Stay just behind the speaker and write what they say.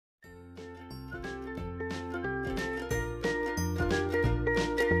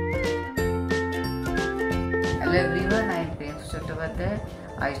Hello everyone, I am 𝗹𝗂𝗃𝗲𝗿.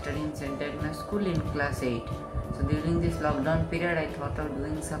 I study in St. Agnes School in class 8. So during this lockdown period, I thought of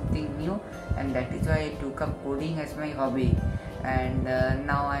doing something new, and that is why I took up coding as my hobby. And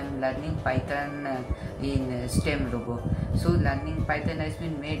now I am learning Python in STEMROBO. So learning Python has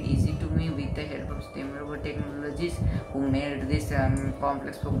been made easy to me with the help of STEMROBO technologies, who made this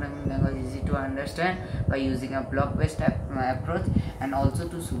complex programming language easy to understand by using a block-based approach, and also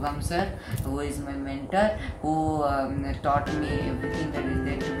to Shubham sir, who is my mentor, who taught me everything that is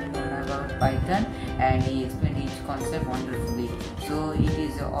there to be known about Python, and he explained each concept wonderfully. So it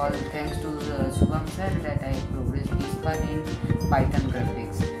is all thanks to Shubham sir that I progressed this far in Python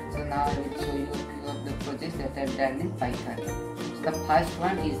graphics. So now I will show you a few of the projects that I have done in Python. So the first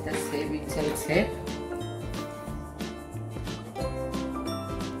one is the save inside set.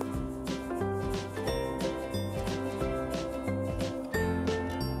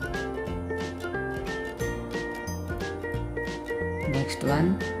 Next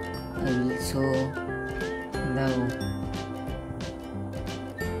one, I will show the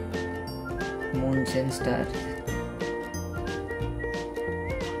moons and stars.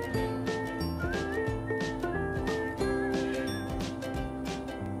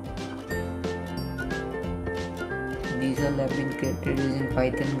 These all have been created using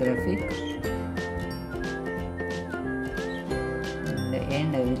Python graphics. In the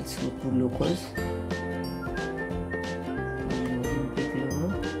end, I will show two logos.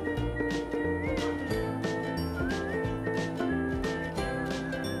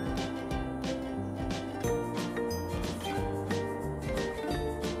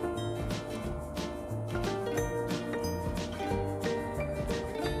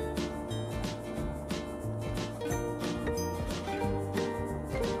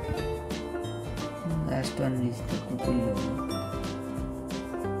 Last one is the Google logo.